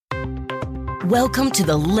Welcome to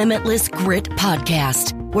the Limitless Grit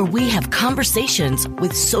Podcast, where we have conversations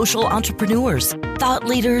with social entrepreneurs, thought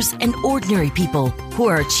leaders, and ordinary people who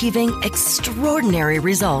are achieving extraordinary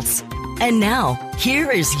results. And now,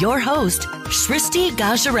 here is your host, Shristi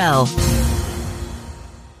Gajarel.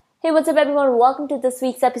 Hey, what's up everyone? Welcome to this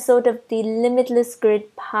week's episode of the Limitless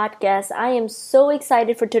Grit Podcast. I am so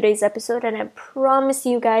excited for today's episode, and I promise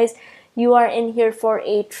you guys, you are in here for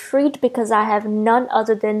a treat because I have none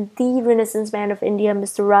other than the Renaissance Man of India,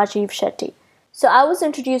 Mr. Rajiv Shetty. So I was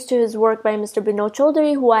introduced to his work by Mr. Binod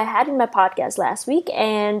Chaudhary, who I had in my podcast last week,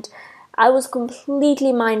 and I was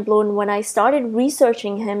completely mind blown when I started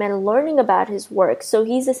researching him and learning about his work. So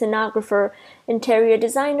he's a scenographer, interior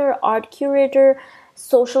designer, art curator,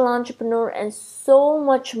 social entrepreneur, and so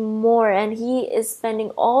much more. And he is spending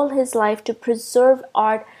all his life to preserve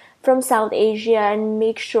art from South Asia and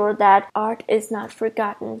make sure that art is not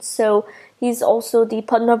forgotten. So he's also the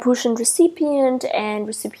Padma Bhushan recipient and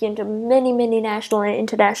recipient of many, many national and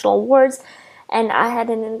international awards. And I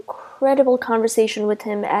had an incredible conversation with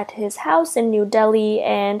him at his house in New Delhi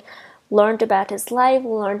and learned about his life,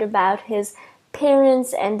 learned about his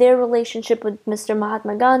parents and their relationship with Mr.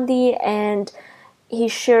 Mahatma Gandhi, and he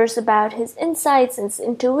shares about his insights and his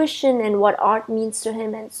intuition and what art means to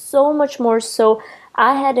him and so much more. So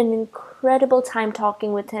I had an incredible time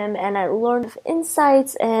talking with him, and I learned of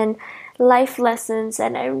insights and life lessons,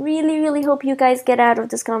 and I really, really hope you guys get out of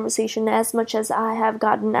this conversation as much as I have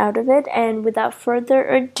gotten out of it. And without further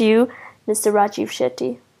ado, Mr. Rajiv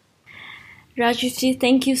Shetty. Rajivji,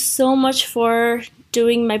 thank you so much for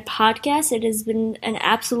doing my podcast. It has been an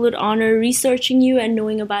absolute honor researching you and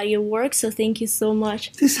knowing about your work, so thank you so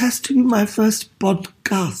much. This has to be my first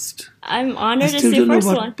podcast. I'm honored it's your first one. I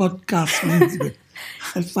still don't know what podcast means, but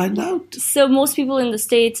I'll find out. So most people in the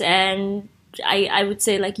States and I would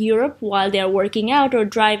say like Europe, while they're working out or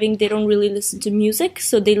driving, they don't really listen to music,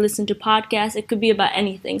 so they listen to podcasts. It could be about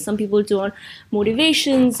anything. Some people do on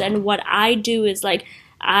motivations, and what I do is like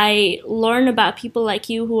I learn about people like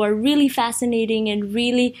you who are really fascinating and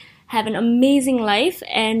really have an amazing life,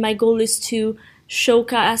 and my goal is to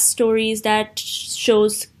showcase stories that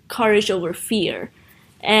shows courage over fear.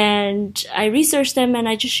 And I research them and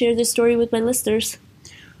I just share this story with my listeners.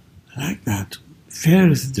 I like that.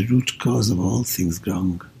 Fear is the root cause of all things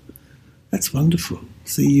wrong. That's wonderful.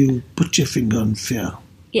 So you put your finger on fear.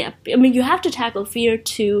 Yeah, I mean, you have to tackle fear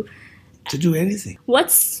to do anything.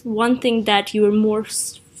 What's one thing that you were more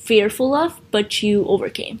fearful of, but you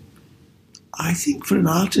overcame? I think for an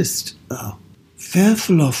artist,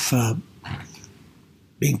 fearful of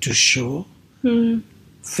being too sure,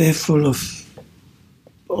 fearful of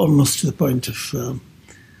almost to the point of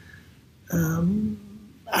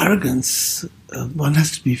arrogance. One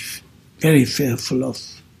has to be very fearful of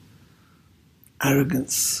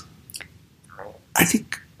arrogance. I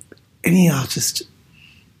think any artist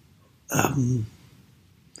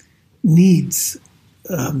needs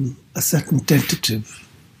a certain tentative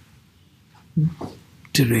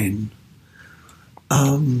terrain.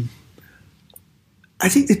 I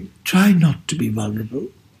think they try not to be vulnerable,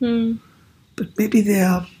 but maybe they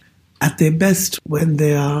are at their best when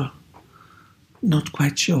they are not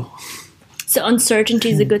quite sure. So uncertainty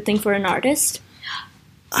is a good thing for an artist?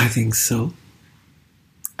 I think so.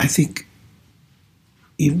 I think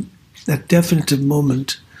even that definitive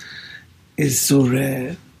moment is so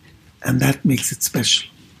rare, and that makes it special.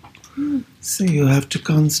 So you have to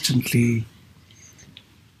constantly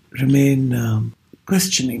remain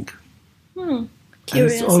questioning. And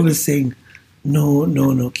it's always saying, no,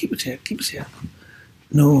 keep it here.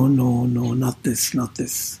 No, not this, not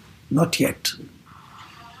yet.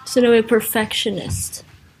 So no, a perfectionist.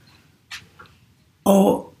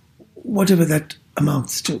 Or whatever that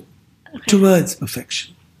amounts to, towards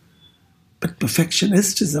perfection. But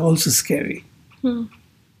perfectionist is also scary.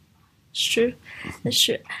 It's true. That's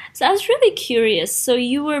true. So I was really curious. So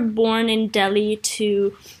you were born in Delhi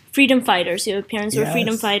to freedom fighters. Your parents were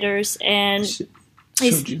freedom fighters, and showed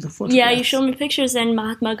you the photographs. Yeah, you showed me pictures, and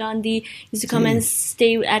Mahatma Gandhi used to come and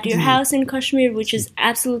stay at your house in Kashmir, which is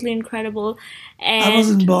absolutely incredible. And I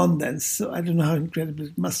wasn't born then, so I don't know how incredible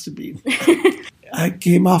it must have been. I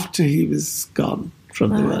came after he was gone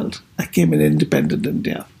from the world. I came in independent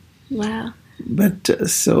India. Wow. But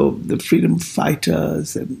so the freedom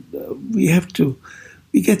fighters, and we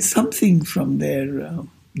get something from their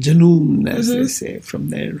janoon, as they say, from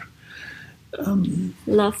their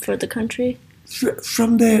love for the country.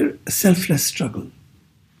 From their selfless struggle.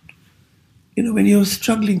 You know, when you're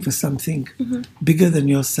struggling for something bigger than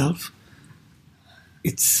yourself,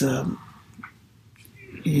 it's the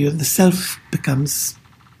self becomes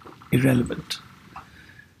irrelevant.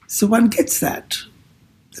 So one gets that.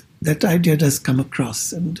 That idea does come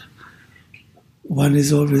across, and one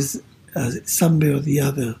is always some way or the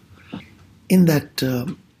other in that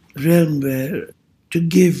realm where to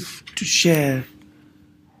give, to share,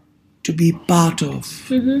 to be part of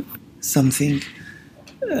something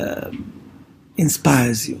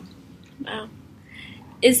inspires you. Wow.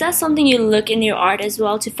 Is that something you look in your art as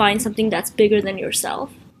well, to find something that's bigger than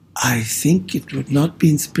yourself? I think it would not be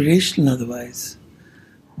inspirational otherwise.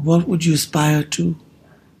 What would you aspire to?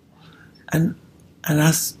 And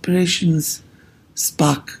aspirations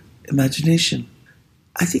spark imagination.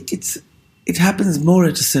 I think it happens more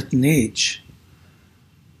at a certain age.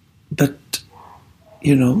 But,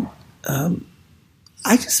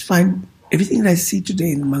 I just find everything that I see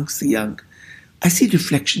today amongst the young, I see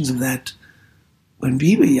reflections of that when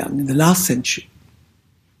we were young in the last century.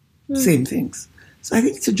 Same things. So I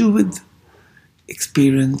think it's to do with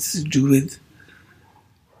experience, to do with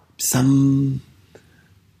something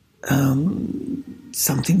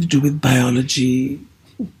to do with biology,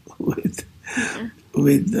 with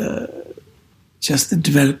just the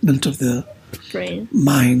development of the Brain,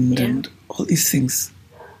 mind, and all these things.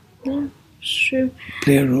 Yeah, sure.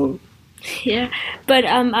 Play a role. Yeah, but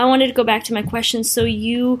I wanted to go back to my question. So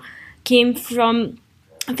you came from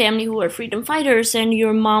a family who were freedom fighters, and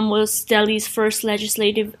your mom was Delhi's first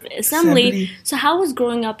legislative assembly. So how was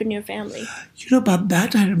growing up in your family? About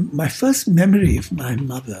that, my first memory of my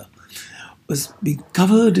mother was being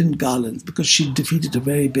covered in garlands because she defeated a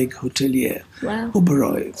very big hotelier,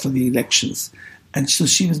 Oberoi, for the elections. And so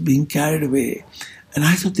she was being carried away. And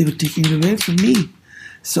I thought they were taking it away from me.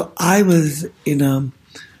 So I was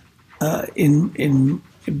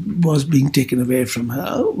was being taken away from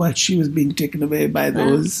her while she was being taken away by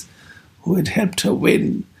those who had helped her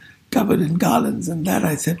win, covered in garlands. And that,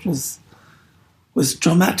 I said, was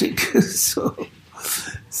traumatic. So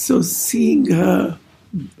seeing her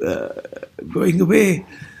going away.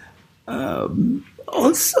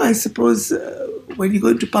 Also, I suppose, when you go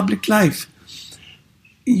into public life,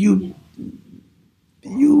 you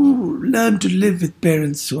learn to live with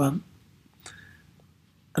parents who are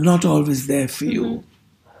not always there for you.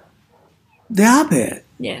 They are there.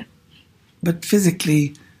 Yeah. But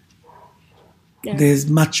physically, there's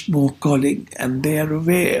much more calling, and they are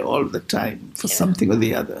away all the time for something or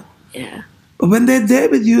the other. Yeah. But when they're there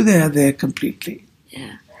with you, they are there completely.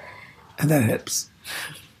 Yeah. And that helps.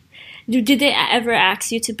 Did they ever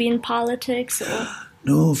ask you to be in politics? Or?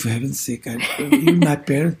 No, for heaven's sake. Even my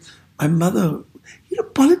parents, my mother,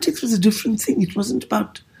 politics was a different thing. It wasn't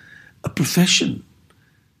about a profession.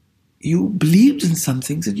 You believed in some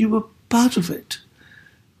things and you were part of it.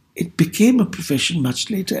 It became a profession much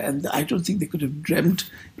later, and I don't think they could have dreamt.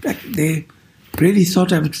 In fact, they really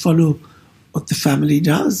thought I would follow what the family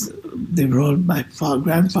does. They were all, my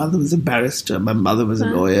grandfather was a barrister, my mother was a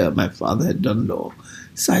lawyer, my father had done law.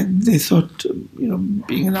 So they thought,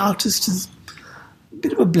 being an artist is a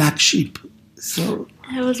bit of a black sheep. So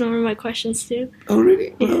that was one of my questions too. Oh,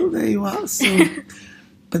 really? Well, there you are. So,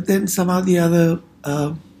 but then somehow the other,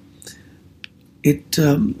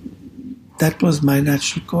 that was my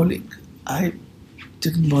natural calling. I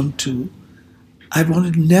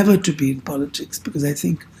wanted never to be in politics because I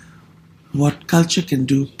think what culture can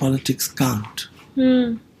do, politics can't.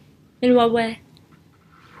 In what way?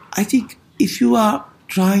 I think if you are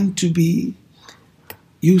trying to be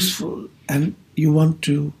useful and you want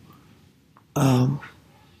to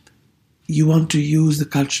use the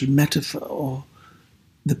cultural metaphor or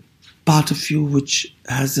the part of you which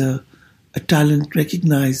has a talent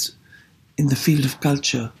recognized in the field of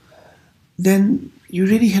culture, then you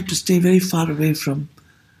really have to stay very far away from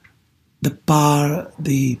the power,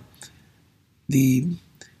 the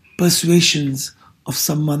persuasions of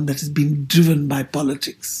someone that has been driven by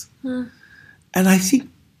politics. And I think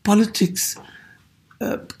politics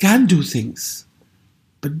can do things,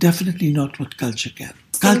 but definitely not what culture can.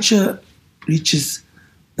 Culture reaches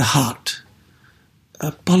the heart.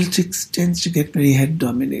 Politics tends to get very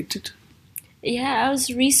head-dominated. Yeah, I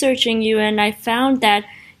was researching you, and I found that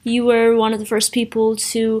you were one of the first people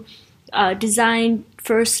to design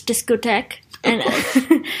first discotheque, and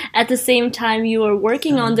at the same time you were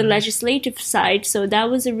working on the legislative side, so that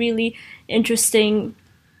was a really interesting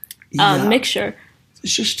mixture.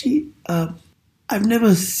 Shrishti, I've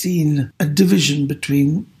never seen a division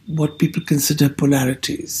between what people consider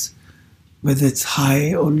polarities, whether it's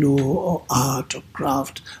high or low, or art or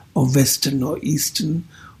craft, or Western or Eastern,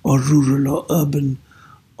 or rural or urban,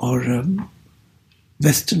 or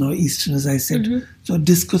Western or Eastern, as I said. So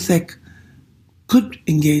discotheque could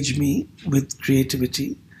engage me with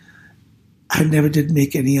creativity. I never did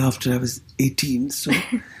make any after I was 18, so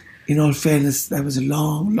in all fairness, that was a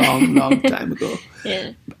long, long, long time ago.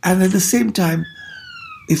 Yeah. And at the same time,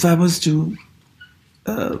 if I was to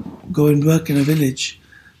go and work in a village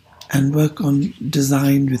and work on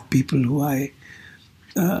design with people who I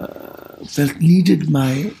felt needed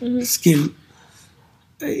my skill,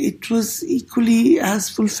 it was equally as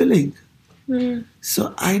fulfilling.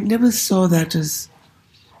 So I never saw that as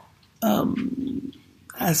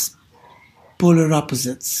polar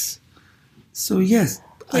opposites. So yes,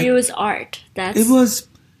 it was art. It was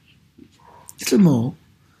a little more,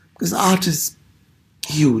 because art is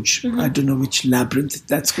huge. I don't know which labyrinth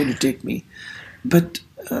that's going to take me, but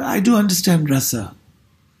I do understand rasa.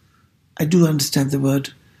 I do understand the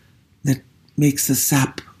word that makes the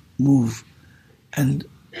sap move, and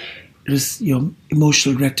your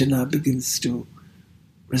emotional retina begins to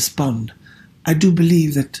respond. I do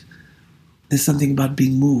believe that there's something about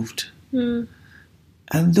being moved.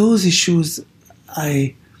 And those issues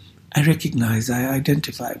I recognize, I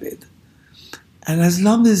identify with. And as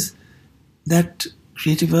long as that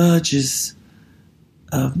creative urge is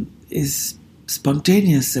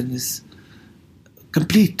spontaneous and is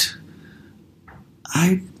complete,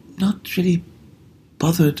 I'm not really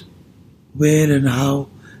bothered where and how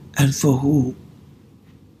and for who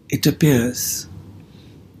it appears.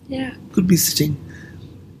 Yeah. Could be sitting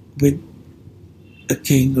with a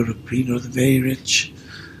king or a queen or the very rich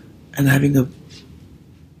and having a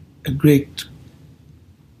great,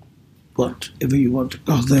 whatever you want to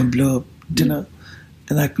call them, blow dinner.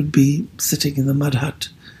 And I could be sitting in the mud hut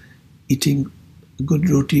eating a good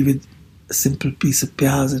roti with a simple piece of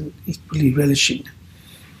pyaz and equally relishing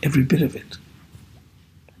every bit of it.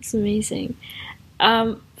 That's amazing.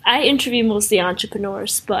 I interview mostly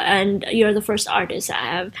entrepreneurs, and you're the first artist I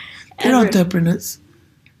have They're ever... entrepreneurs.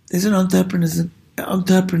 There's an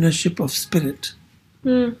entrepreneurship of spirit.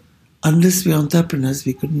 Unless we're entrepreneurs,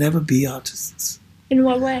 we could never be artists. In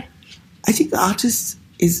what way? I think artists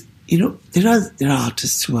is, there are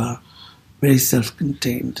artists who are very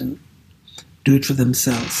self-contained and do it for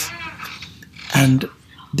themselves. And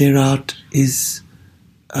their art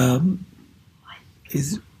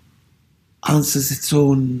answers its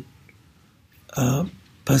own,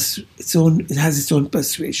 it has its own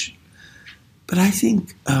persuasion. But I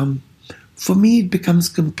think for me it becomes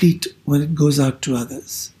complete when it goes out to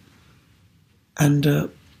others. And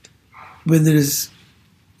when there is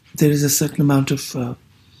a certain amount of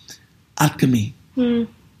alchemy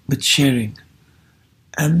with sharing.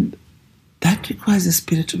 And that requires a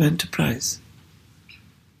spirit of enterprise.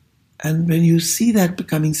 And when you see that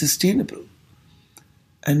becoming sustainable,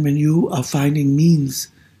 and when you are finding means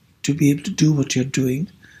to be able to do what you're doing,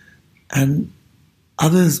 and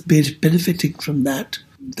others benefiting from that,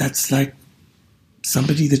 that's like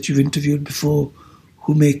somebody that you've interviewed before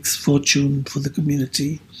who makes fortune for the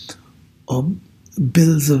community or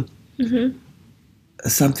builds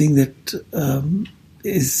something that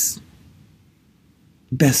is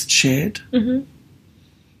best shared.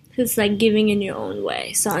 It's like giving in your own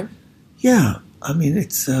way, son. Yeah, I mean,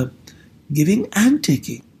 it's giving and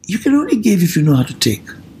taking. You can only give if you know how to take,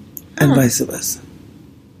 and vice versa.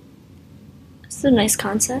 It's a nice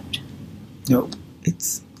concept. No,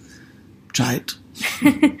 try it.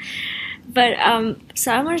 But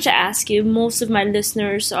so I wanted to ask you, most of my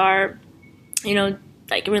listeners are,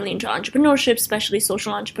 like really into entrepreneurship, especially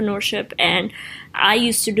social entrepreneurship. And I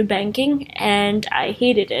used to do banking and I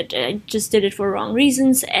hated it. I just did it for wrong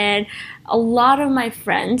reasons. And a lot of my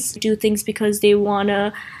friends do things because they want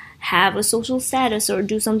to have a social status or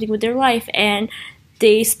do something with their life. And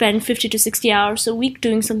they spend 50 to 60 hours a week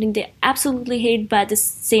doing something they absolutely hate, but at the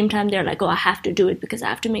same time they're like, oh, I have to do it because I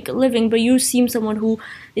have to make a living. But you seem someone who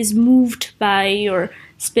is moved by your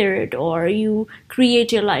spirit, or you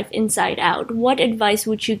create your life inside out. What advice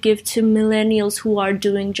would you give to millennials who are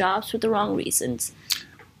doing jobs for the wrong reasons?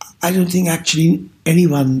 I don't think actually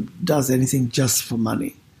anyone does anything just for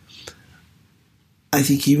money. I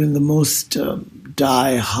think even the most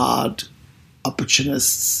die-hard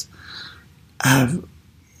opportunists have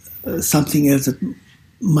something else that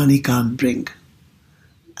money can't bring.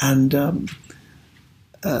 And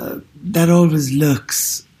that always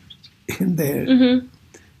lurks in their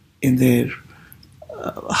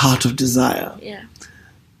heart of desire. Yeah.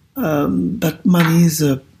 But money is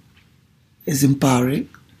empowering.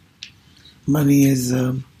 Money is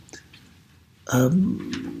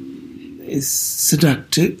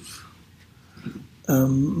seductive.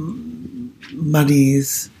 Money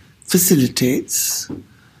facilitates.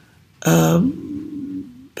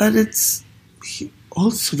 But it's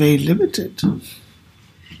also very limited.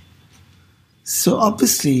 So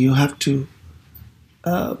obviously you have to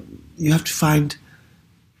find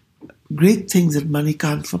great things that money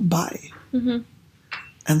can't buy. And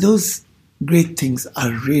those great things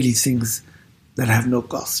are really things that have no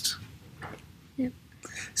cost. Yep.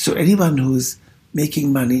 So anyone who's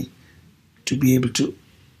making money to be able to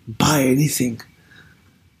buy anything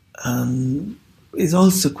is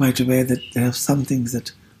also quite aware that there are some things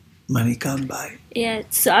that money can't buy. Yeah,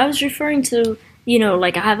 so I was referring to,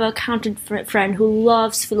 like I have an accountant friend who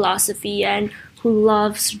loves philosophy and who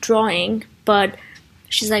loves drawing, but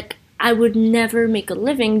she's like, I would never make a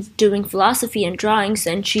living doing philosophy and drawings,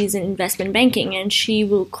 and she's in investment banking, and she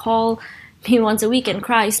will call me once a week and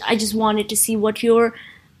cry. I just wanted to see what your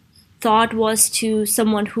thought was to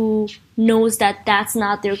someone who knows that that's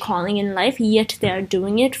not their calling in life, yet they're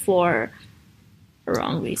doing it for a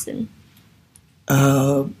wrong reason.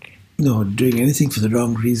 No, doing anything for the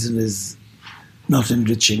wrong reason is not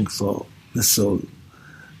enriching for the soul.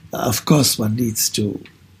 Of course, one needs to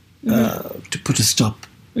put a stop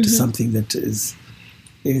to something that is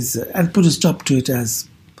and put a stop to it as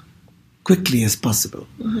quickly as possible.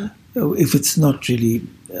 If it's not really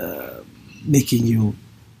making you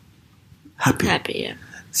happy. Yeah.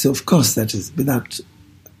 So, of course, that is without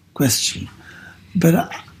question.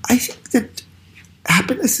 But I think that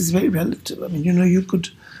happiness is very relative. I mean,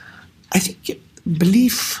 I think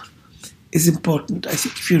belief is important. I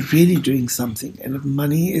think if you're really doing something and if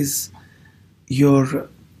money is your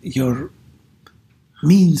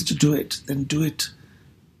means to do it, then do it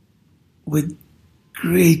with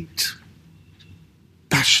great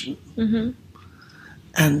passion.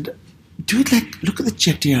 And do it like, look at the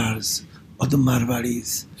Chettiars or the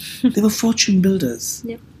Marwadis. They were fortune builders,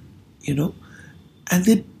 Yep. And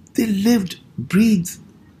they lived, breathed,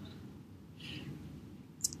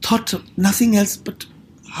 thought of nothing else but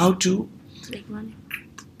how to Make money.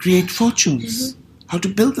 create fortunes, how to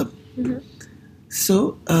build them.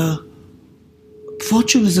 So,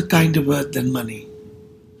 fortune is a kinder word than money.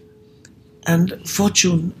 And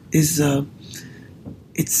fortune is,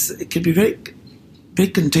 it can be very, very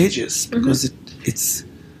contagious because it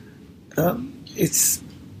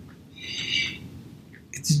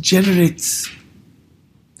generates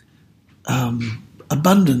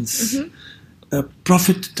abundance.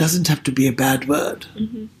 Profit doesn't have to be a bad word.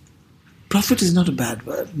 Profit is not a bad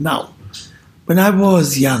word. Now, when I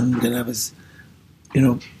was young, and I was,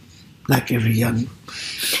 like every young,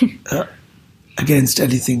 against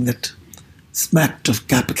anything that smacked of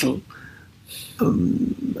capital,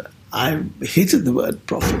 I hated the word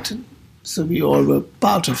profit. So we all were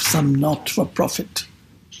part of some not-for-profit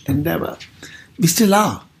endeavor. We still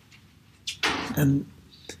are. And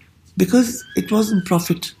because it wasn't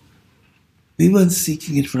profit, we weren't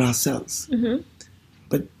seeking it for ourselves.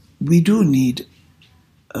 But we do need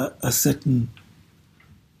a certain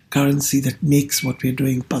currency that makes what we're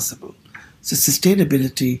doing possible. So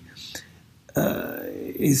sustainability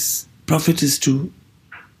profit is to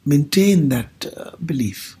maintain that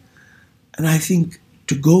belief. And I think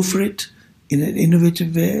to go for it in an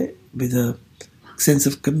innovative way, with a sense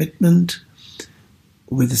of commitment,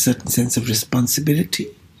 with a certain sense of responsibility,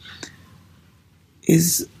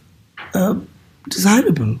 is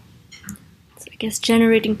desirable. So I guess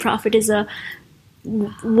generating profit is a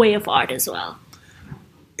way of art as well.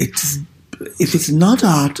 If it's not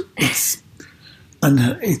art, it's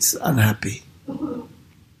unhappy.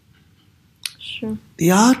 Sure.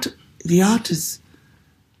 The art is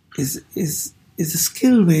a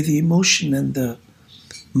skill where the emotion and the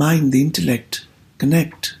mind, the intellect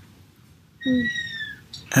connect.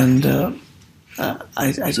 And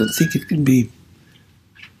I don't think it can be.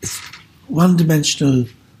 One-dimensional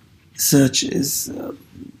search is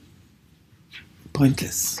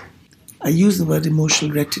pointless. I use the word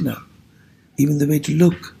emotional retina. Even the way to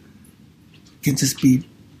look can just be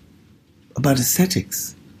about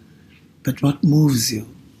aesthetics. But what moves you?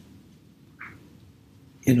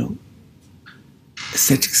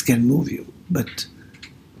 Aesthetics can move you,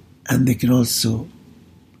 and they can also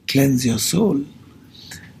cleanse your soul.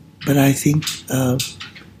 But I think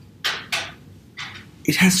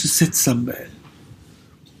it has to sit somewhere.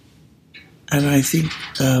 And I think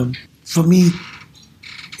for me,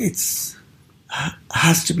 it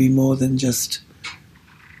has to be more than just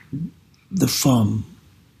the form.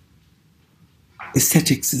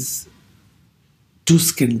 Aesthetics is too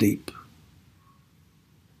skin deep.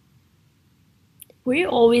 Were you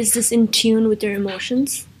always this in tune with your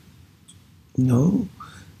emotions? No.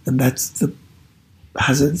 And that's the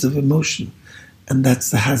hazards of emotion. And that's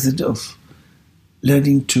the hazard of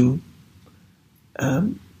learning to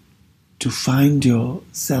find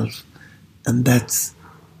yourself. And that's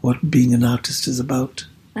what being an artist is about.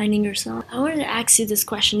 Finding yourself. I wanted to ask you this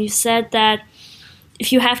question. You said that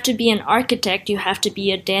if you have to be an architect, you have to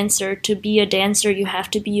be a dancer. To be a dancer, you have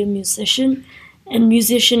to be a musician. And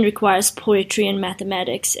musician requires poetry and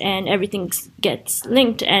mathematics, and everything gets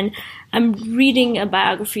linked. And I'm reading a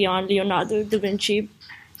biography on Leonardo da Vinci.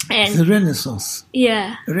 And the Renaissance.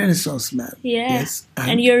 Yeah. A Renaissance man. Yeah. Yes.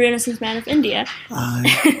 And you're a Renaissance man of India.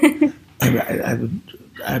 I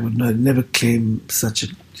would never claim such a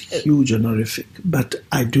huge honorific, but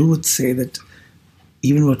I would say that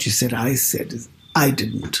even what you said, I said, is I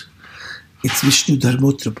didn't. It's Vishnu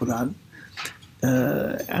Dharmottara Puran,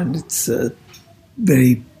 and it's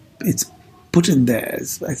put in there.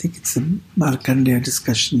 I think it's a Markandeya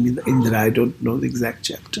discussion in Indra. I don't know the exact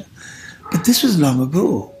chapter. But this was long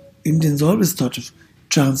ago. Indians always thought of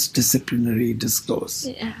transdisciplinary discourse,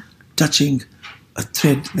 touching a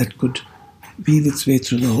thread that could weave its way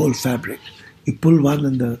through the whole fabric. You pull one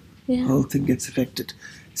and the whole thing gets affected.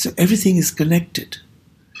 So everything is connected.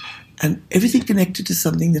 And everything connected is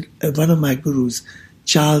something that one of my gurus,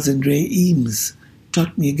 Charles Andre Eames,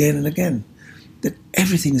 taught me again and again, that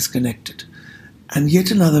everything is connected. And yet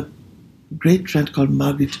another great friend called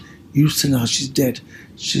Margaret Yourcenar, she's dead,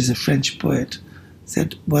 she's a French poet,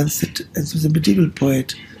 said once that, it was a medieval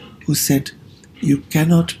poet who said, you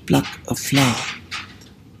cannot pluck a flower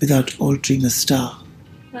without altering a star.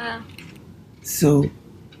 Wow. So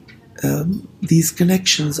these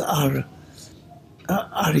connections are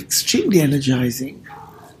extremely energizing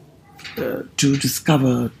to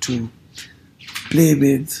discover, to play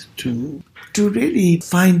with, to really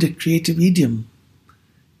find a creative idiom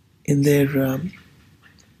in their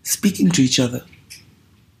speaking to each other.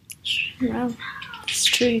 Wow, it's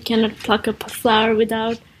true. You cannot pluck up a flower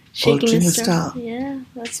without shaking a star. Yeah,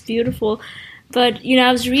 that's beautiful. But,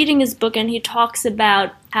 I was reading his book and he talks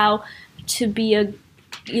about how to be a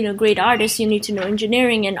great artist, you need to know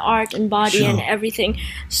engineering and art and body and everything.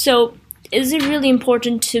 So is it really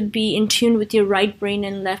important to be in tune with your right brain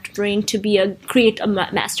and left brain to create a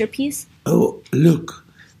masterpiece? Oh, look,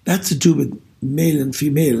 that's to do with male and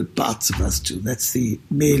female parts of us too. That's the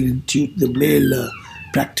male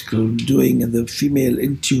practical doing and the female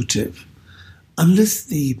intuitive. Unless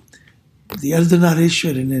the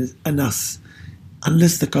Ardhanarishwar in us,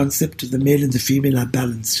 unless the concept of the male and the female are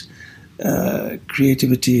balanced,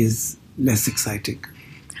 creativity is less exciting.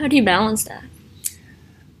 How do you balance that?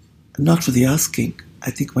 Not for the asking.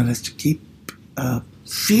 I think one has to keep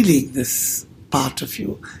feeling this part of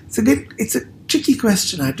you. It's a tricky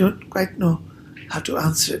question. I don't quite know how to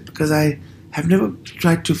answer it because I have never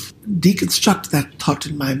tried to deconstruct that thought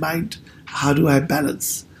in my mind. How do I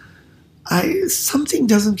balance? Something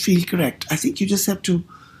doesn't feel correct. I think you just have to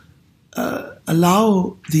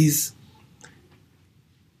allow these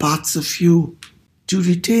parts of you to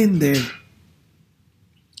retain their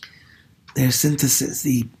synthesis,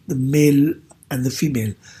 the male and the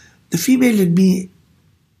female. The female in me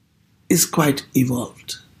is quite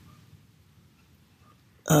evolved.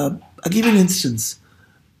 I'll give you an instance.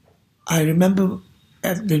 I remember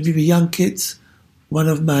when we were young kids, one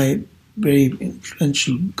of my very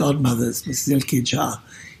influential godmothers, Mrs. L.K. Jha,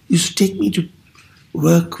 used to take me to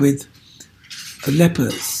work with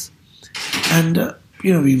lepers. And,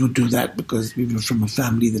 we would do that because we were from a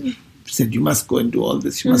family that said, you must go and do all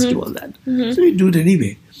this, you must do all that. Mm-hmm. So we do it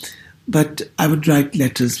anyway. But I would write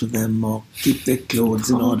letters for them or keep their clothes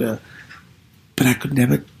in order. But I could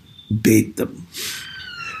never bathe them.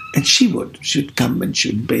 And she would come and she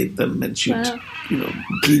would bathe them and she would,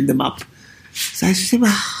 clean them up. So I used to say,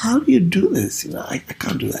 well, how do you do this? I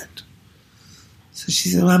can't do that. So she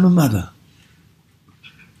said, well, I'm a mother.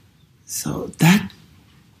 So that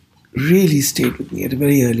really stayed with me at a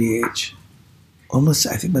very early age. Almost,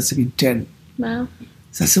 I think, must have been 10. Wow.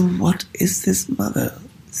 So I said, what is this mother?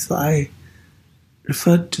 So I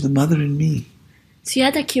referred to the mother in me. So you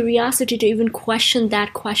had that curiosity to even question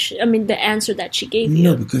that question, the answer that she gave you.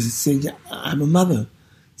 No, because it said, I'm a mother.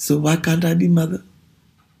 So why can't I be mother?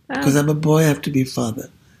 Wow. Because I'm a boy, I have to be father.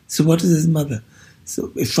 So what is his mother?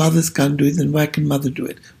 So if fathers can't do it, then why can mother do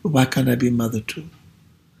it? But why can't I be a mother too?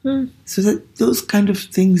 So that those kind of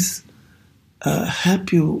things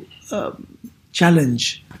help you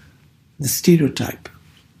challenge the stereotype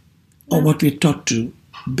or what we're taught to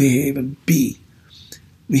behave and be.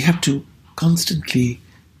 We have to constantly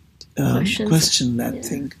question that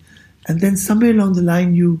thing. And then somewhere along the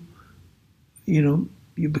line you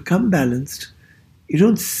become balanced. You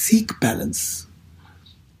don't seek balance.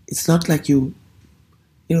 It's not like in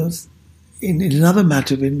another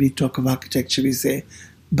matter when we talk of architecture we say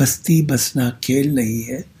basti basna khel nahi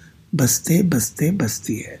hai, baste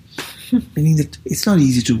basti hai. Meaning that it's not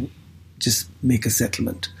easy to just make a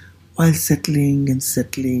settlement. While settling and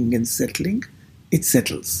settling and settling, it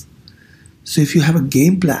settles. So if you have a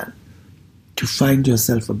game plan to find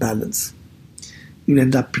yourself a balance, you'll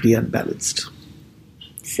end up pretty unbalanced.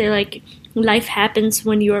 Say like life happens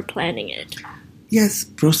when you're planning it. Yes,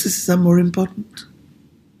 processes are more important.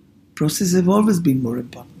 Processes have always been more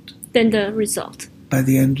important. Then the result. By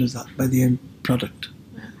the end result, by the end product.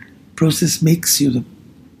 Wow. Process makes you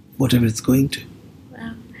whatever it's going to.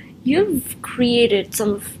 Wow. You've created some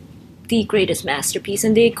of the greatest masterpiece.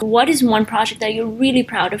 And what is one project that you're really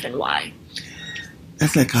proud of and why?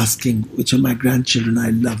 That's like asking which of my grandchildren I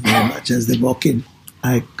love very much as they walk in.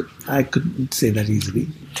 I couldn't say that easily.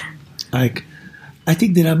 I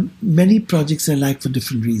think there are many projects I like for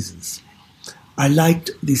different reasons. I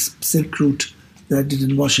liked this Silk Route that I did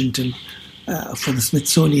in Washington for the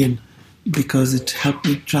Smithsonian because it helped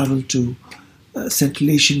me travel to Central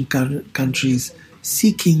Asian countries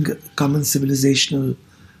seeking common civilizational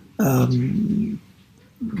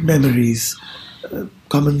memories,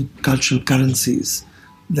 common cultural currencies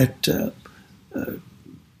that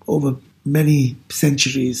over many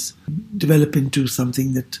centuries develop into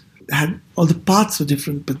something that had all the parts were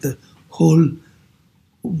different, but the whole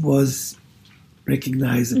was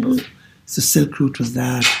recognizable. So Silk Route was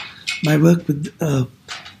that. My work with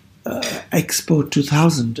Expo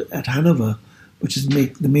 2000 at Hanover, which is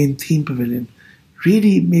the main theme pavilion,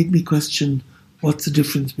 really made me question what's the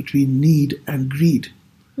difference between need and greed.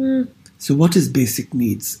 So what is basic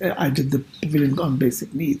needs? I did the pavilion on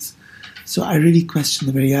basic needs. So I really questioned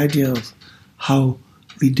the very idea of how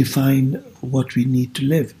we define what we need to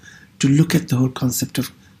live, to look at the whole concept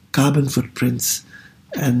of carbon footprints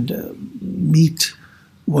and meet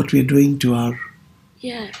what we're doing to our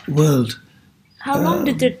world. How long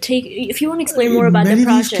did it take? If you want to explain more about the project.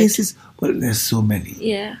 Many of these cases, well, there's so many.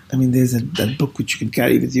 Yeah. I mean, there's that book which you can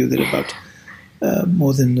carry with you. There are about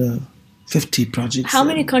more than 50 projects. How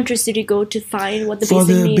many countries did you go to find what the basic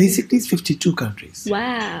needs? For the basic needs, 52 countries.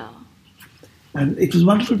 Wow. And it was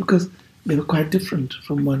wonderful because they were quite different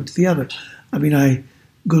from one to the other. I mean, I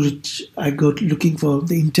go looking for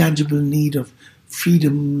the intangible need of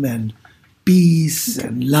freedom and peace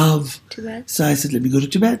and love. Tibet. So I said, let me go to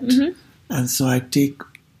Tibet. And so I take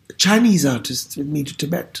Chinese artists with me to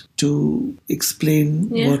Tibet to explain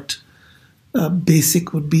what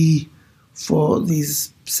basic would be for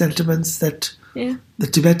these sentiments that the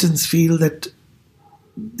Tibetans feel that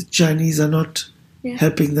the Chinese are not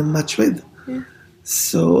helping them much with.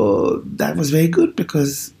 So that was very good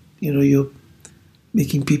because, you're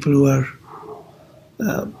making people who are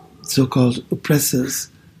so-called oppressors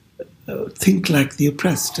think like the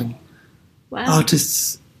oppressed. And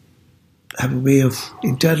artists have a way of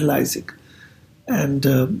internalizing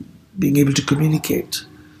and being able to communicate.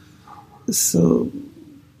 So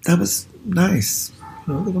that was nice.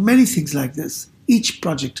 There were many things like this. Each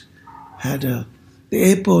project had the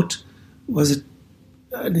airport was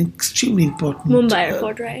an extremely important Mumbai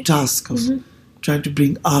airport, right? Task of trying to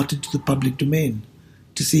bring art into the public domain,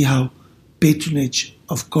 to see how patronage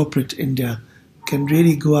of corporate India can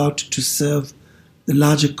really go out to serve the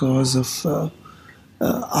larger cause of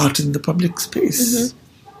art in the public space.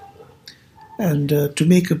 And to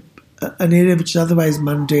make an area which is otherwise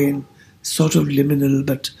mundane, sort of liminal,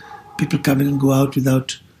 but people come in and go out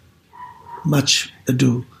without much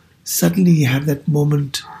ado. Suddenly you have that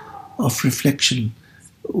moment of reflection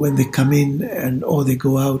when they come in or they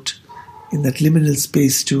go out in that liminal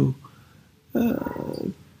space to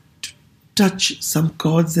touch some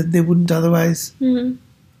chords that they wouldn't otherwise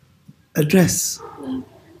address.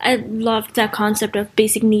 I loved that concept of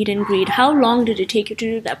basic need and greed. How long did it take you to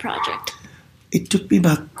do that project? It took me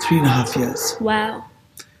about 3.5 years. Wow.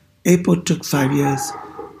 Airport took 5 years.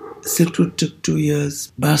 Silk Route took 2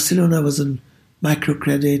 years. Barcelona was on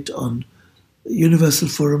microcredit, on Universal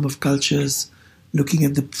Forum of Cultures, looking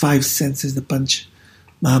at the 5 senses, the Panch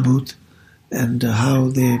Mahabhut, and how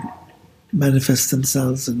they manifest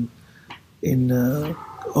themselves in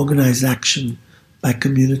organized action by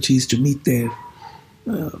communities to meet their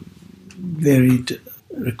varied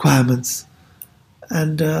requirements.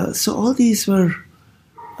 And so all these were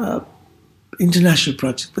international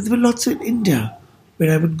projects. But there were lots in India,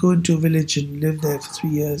 where I would go into a village and live there for 3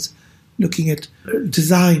 years, looking at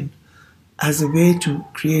design as a way to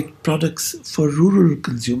create products for rural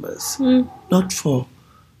consumers, not for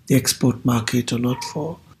the export market or not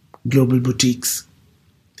for global boutiques.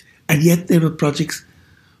 And yet there were projects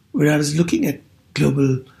where I was looking at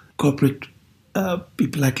global corporate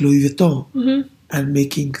people like Louis Vuitton and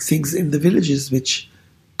making things in the villages which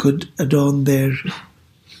could adorn their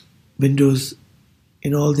windows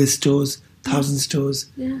in all their stores, 1,000 stores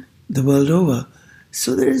the world over.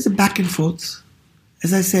 So there is a back and forth.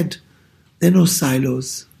 As I said, There are no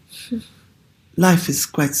silos. Life is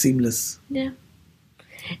quite seamless. Yeah.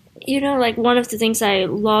 Like one of the things I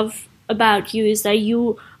love about you is that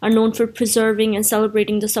you are known for preserving and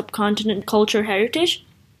celebrating the subcontinent culture heritage.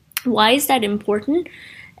 Why is that important?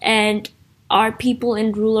 And are people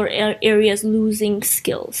in rural areas losing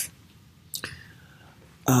skills?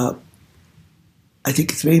 I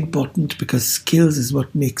think it's very important because skills is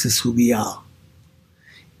what makes us who we are.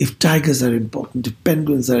 If tigers are important, if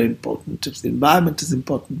penguins are important, if the environment is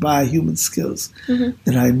important, why are human skills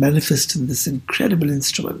that are manifest in this incredible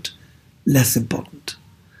instrument less important?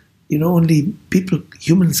 Only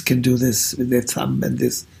humans can do this with their thumb and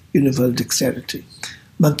this universal dexterity.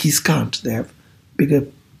 Monkeys can't. They have bigger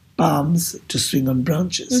palms to swing on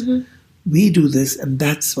branches. We do this, and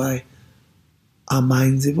that's why our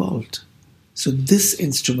minds evolved. So this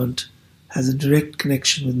instrument has a direct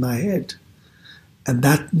connection with my head. And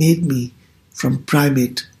that made me from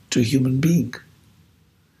primate to a human being.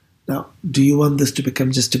 Now, do you want this to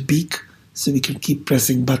become just a beak so we can keep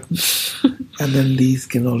pressing buttons and then these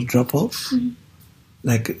can all drop off?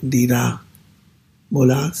 Like indeed are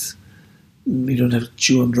molars. We don't have to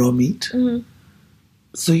chew on raw meat.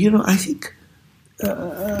 So, I think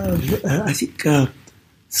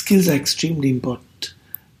skills are extremely important.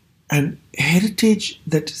 And heritage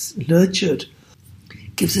that is nurtured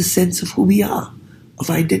gives a sense of who we are, of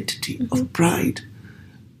identity, of pride.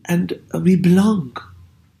 And we belong,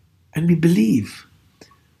 and we believe,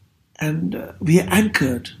 and we are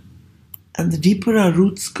anchored. And the deeper our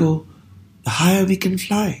roots go, the higher we can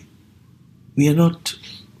fly. We are not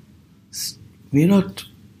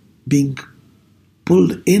being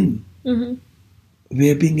pulled in. We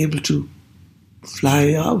are being able to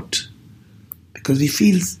fly out because we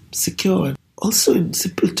feel secure. And also, in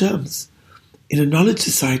simple terms, in a knowledge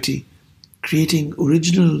society, creating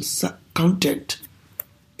original content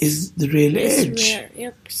is the real edge.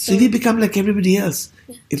 Yep. So if we become like everybody else,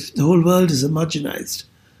 if the whole world is homogenized,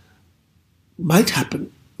 might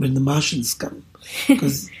happen when the Martians come,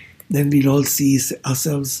 because then we'll all see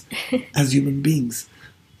ourselves as human beings.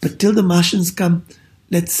 But till the Martians come,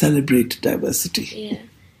 let's celebrate diversity. Yeah.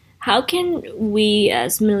 How can we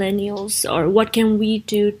as millennials, or what can we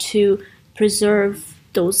do to preserve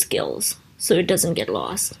those skills so it doesn't get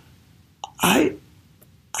lost? I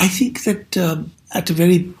think that at a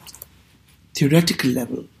very theoretical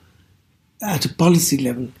level, at a policy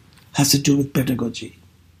level, has to do with pedagogy.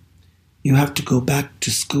 You have to go back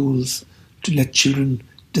to schools to let children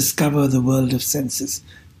discover the world of senses.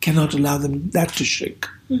 Cannot allow that to shrink,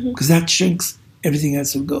 because that shrinks, everything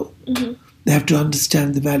else will go. They have to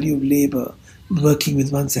understand the value of labor, working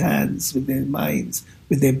with one's hands, with their minds,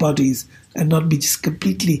 with their bodies, and not be just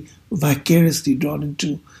completely vicariously drawn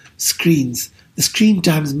into screens. The screen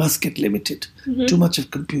times must get limited. Too much of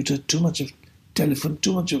computer, too much of telephone,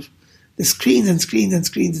 too much of the screens and screens and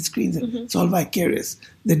screens and screens. It's all vicarious.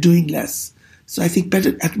 They're doing less. So I think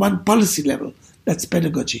at one policy level, that's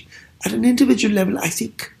pedagogy. At an individual level, I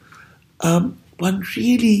think one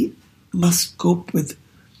really must cope with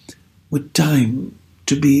time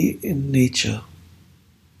to be in nature.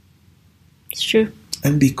 It's true.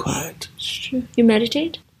 And be quiet. It's true. You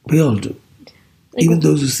meditate? We all do. Even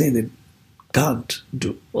those who say they can't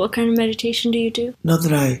do. What kind of meditation do you do? Not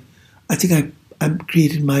that I think I'm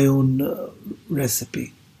creating my own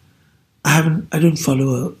recipe. I don't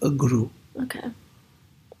follow a guru. Okay.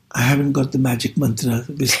 I haven't got the magic mantra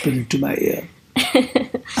whispered into my ear.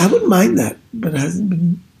 I wouldn't mind that, but it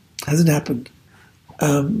hasn't happened.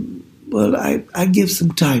 Well, I give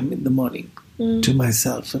some time in the morning to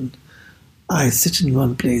myself, and I sit in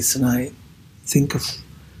one place and I think of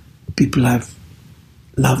people I've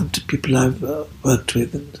loved, people I've worked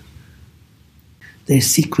with, and their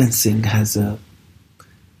sequencing has a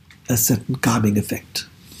certain calming effect.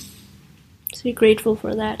 So you're grateful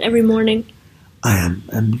for that every morning? I am.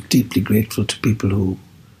 I'm deeply grateful to people who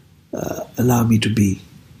allow me to be.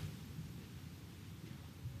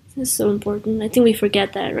 This is so important. I think we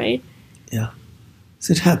forget that, right? Yeah.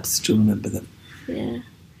 So it helps to remember them. Yeah.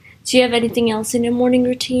 Do you have anything else in your morning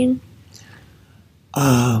routine?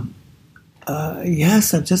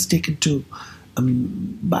 Yes, I've just taken to...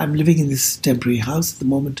 I'm living in this temporary house at the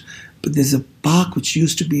moment, but there's a park which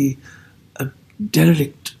used to be a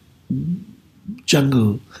derelict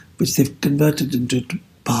jungle, which they've converted into a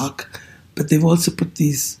park, but they've also put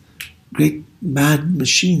these great mad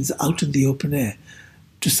machines out in the open air.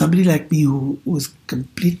 To somebody like me who was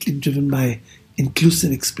completely driven by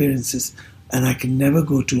inclusive experiences, and I can never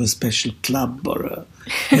go to a special club or a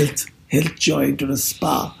health joint or a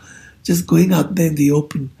spa, just going out there in the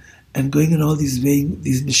open and going in all these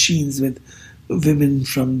machines with women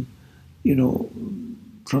from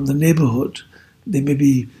from the neighborhood. They may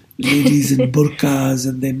be ladies in burqas,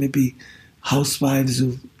 and they may be housewives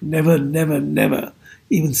who've never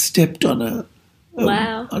even stepped on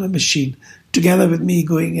a machine. Together with me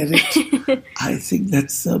going at it, I think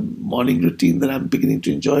that's a morning routine that I'm beginning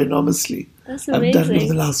to enjoy enormously. That's amazing. I've done it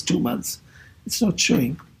over the last 2 months. It's not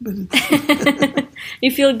showing, but it's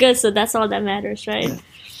you feel good, so that's all that matters, right? Yeah.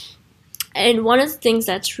 And one of the things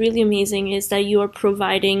that's really amazing is that you are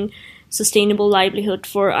providing sustainable livelihood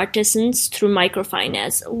for artisans through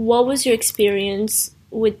microfinance. What was your experience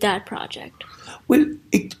with that project? Well,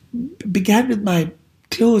 it began with my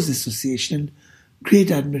close association and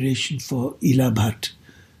great admiration for Ela Bhatt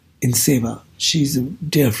in Seva. She's a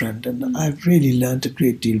dear friend, and I've really learned a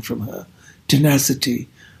great deal from her tenacity,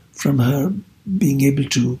 from her being able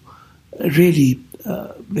to really,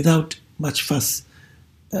 without much fuss,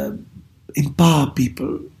 empower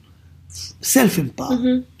people,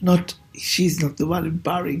 self-empower. She's not the one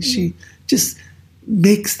empowering. She just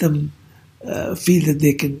makes them feel that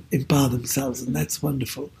they can empower themselves, and that's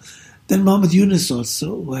wonderful. Then Muhammad Yunus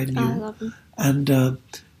also, who I knew, I love him. And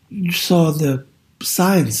saw the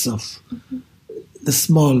science of the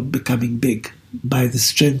small becoming big by the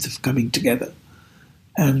strength of coming together,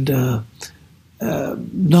 and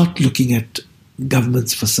not looking at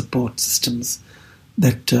governments for support systems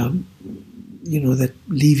that that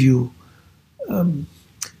leave you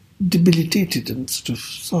debilitated and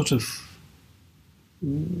sort of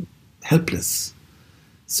helpless.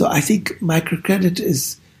 So I think microcredit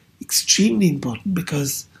is extremely important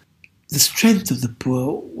because the strength of the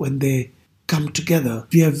poor, when they come together,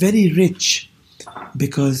 we are very rich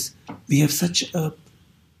because we have such a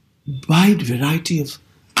wide variety of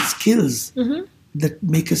skills that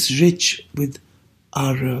make us rich with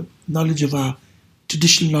our knowledge of our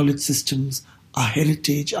traditional knowledge systems, our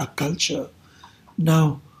heritage, our culture.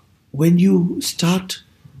 Now, when you start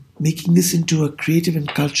making this into a creative and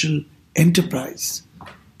cultural enterprise,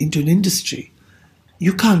 into an industry,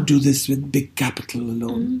 you can't do this with big capital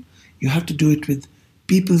alone. You have to do it with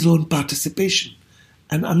people's own participation.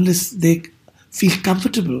 And unless they feel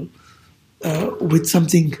comfortable with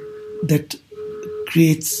something that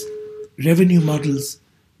creates revenue models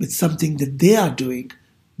with something that they are doing,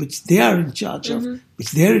 which they are in charge of,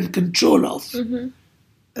 which they're in control of,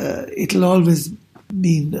 it'll always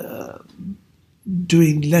mean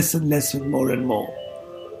doing less and less with more and more.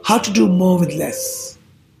 How to do more with less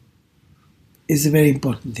is a very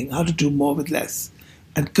important thing. How to do more with less.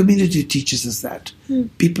 And community teaches us that.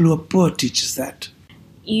 People who are poor teach us that.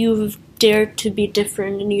 You've dared to be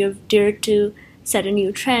different, and you've dared to set a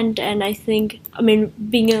new trend. And I think,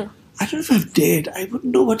 being a... I don't know if I've dared. I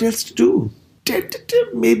wouldn't know what else to do.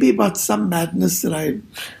 Tentative, maybe about some madness that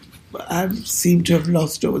I've seemed to have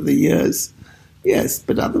lost over the years. Yes,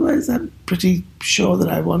 but otherwise I'm pretty sure that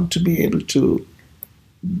I want to be able to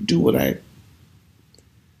do what I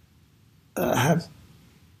have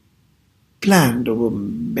planned over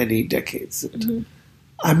many decades.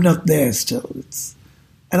 I'm not there still.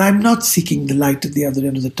 And I'm not seeking the light at the other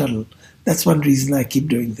end of the tunnel. That's one reason I keep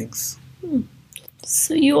doing things.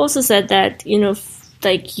 So you also said that,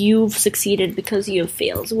 like you've succeeded because you've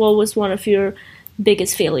failed. What was one of your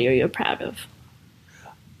biggest failure you're proud of?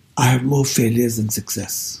 I have more failures than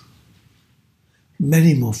success.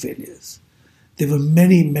 Many more failures. There were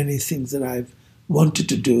many, many things that I've wanted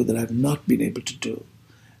to do that I've not been able to do.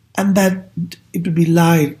 And that it would be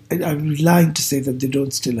lying. I would be lying to say that they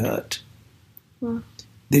don't still hurt.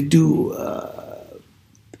 They do.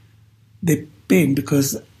 They pain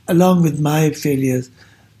because along with my failures,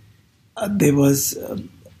 there was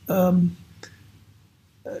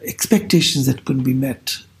expectations that couldn't be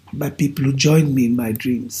met by people who joined me in my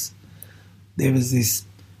dreams. There was this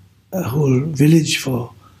whole village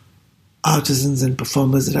for artisans and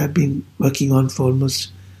performers that I've been working on for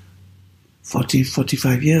almost 40,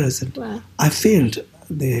 45 years. And wow. I failed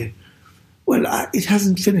there. Well, it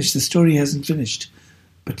hasn't finished. The story hasn't finished.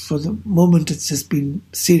 But for the moment, it's just been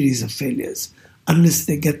a series of failures. Unless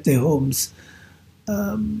they get their homes,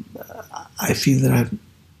 I feel that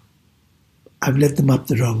I've led them up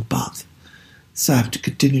the wrong path. So I have to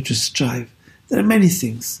continue to strive. There are many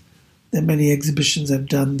things. There are many exhibitions I've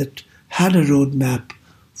done that had a roadmap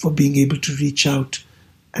for being able to reach out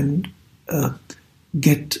and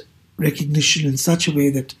get recognition in such a way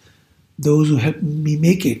that those who helped me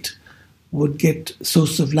make it would get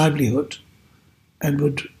source of livelihood and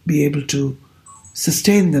would be able to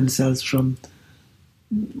sustain themselves from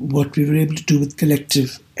what we were able to do with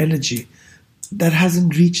collective energy. That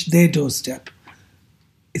hasn't reached their doorstep.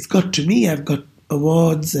 It's got to me. I've got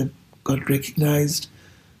awards. I've got recognized.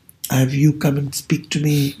 I have you come and speak to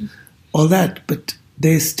me. all that, but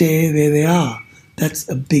they stay where they are. That's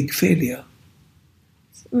a big failure.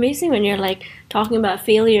 Amazing when you're like talking about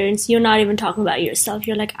failure and you're not even talking about yourself.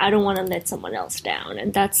 You're like, I don't want to let someone else down,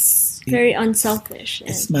 and that's very unselfish.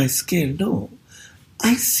 It's my scale. No,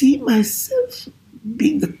 I see myself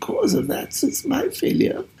being the cause of that. So it's my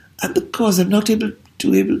failure. I'm the cause. I'm not able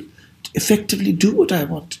to effectively do what I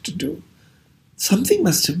wanted to do. Something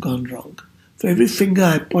must have gone wrong. For every finger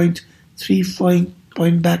I point, 3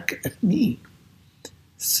 point back at me.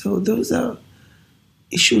 So those are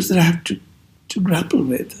issues that I have to grapple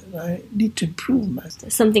with. And I need to improve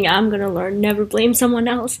myself. Something I'm going to learn. Never blame someone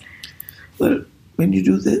else. Well, when you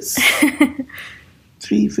do this,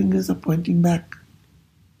 3 fingers are pointing back.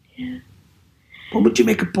 Yeah. Moment you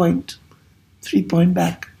make a point, 3 point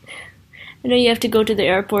back. I know you have to go to the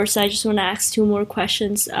airport, so I just want to ask 2 more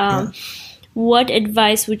questions. What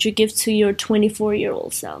advice would you give to your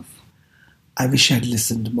 24-year-old self? I wish I'd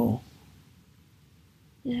listened more.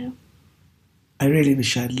 Yeah. I really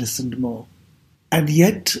wish I'd listened more. And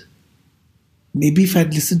yet, maybe if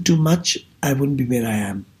I'd listened too much, I wouldn't be where I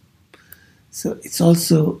am. So it's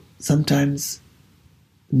also sometimes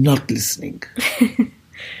not listening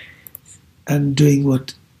and doing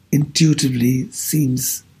what intuitively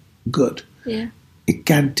seems good. Yeah. It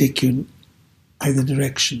can take you in either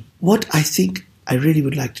direction. What I think I really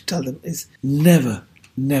would like to tell them is never,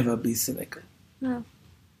 never be cynical. No.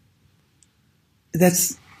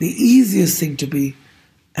 That's the easiest thing to be,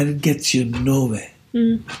 and it gets you nowhere.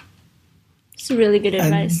 It's really good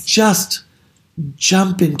advice. And just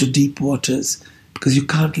jump into deep waters because you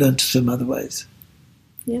can't learn to swim otherwise.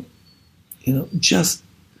 Yep. You know, just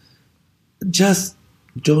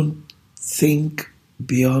don't think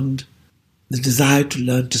beyond the desire to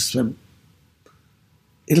learn to swim.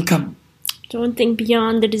 It'll come. Don't think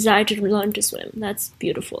beyond the desire to learn to swim. That's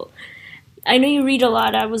beautiful. I know you read a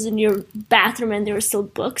lot. I was in your bathroom and there were still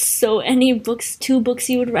books. So any books, 2 books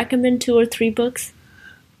you would recommend, 2 or 3 books?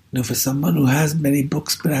 No, for someone who has many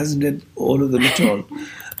books but hasn't read all of them at all,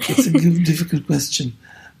 it's a difficult question.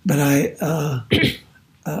 But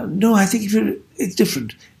no, I think it's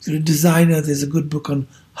different. If you're a designer, there's a good book on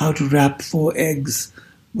how to wrap 4 eggs,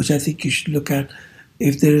 which I think you should look at.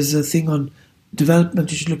 If there is a thing on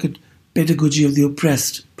development, you should look at Pedagogy of the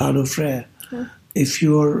Oppressed, Paulo Freire. Yeah. If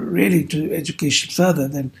you're really to education further,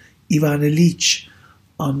 then Ivan Illich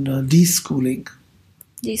on deschooling.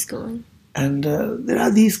 Deschooling. And there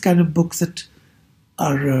are these kind of books that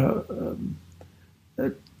are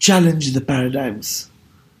challenge the paradigms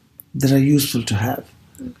that are useful to have.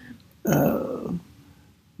 Okay.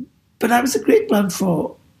 But I was a great one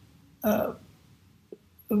for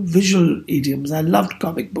visual idioms. I loved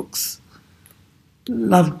comic books.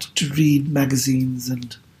 Loved to read magazines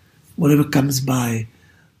and whatever comes by.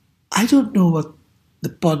 I don't know what the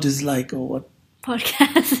pod is like or what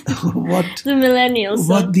podcast. what the millennials.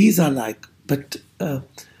 What these are like, but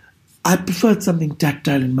I preferred something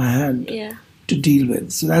tactile in my hand to deal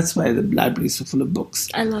with. So that's why the libraries are full of books.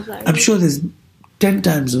 I love libraries. I'm sure there's 10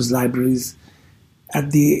 times those libraries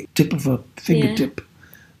at the tip of a fingertip,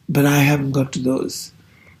 but I haven't got to those.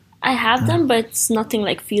 I have them, but it's nothing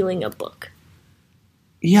like feeling a book.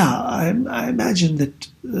 Yeah, I imagine that.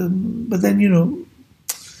 But then,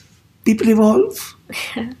 people evolve.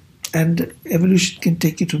 And evolution can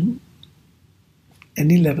take you to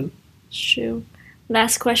any level. True.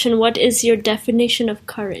 Last question. What is your definition of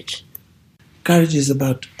courage? Courage is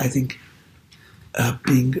about, I think,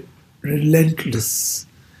 being relentless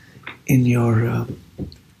in your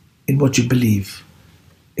in what you believe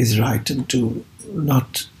is right, and to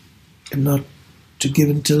not to give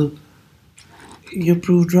until you're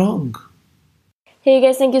proved wrong. Hey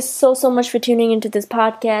guys, thank you so much for tuning into this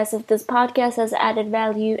podcast. If this podcast has added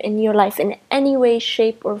value in your life in any way,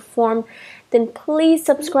 shape, or form, then please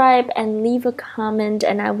subscribe and leave a comment,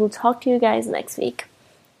 and I will talk to you guys next week.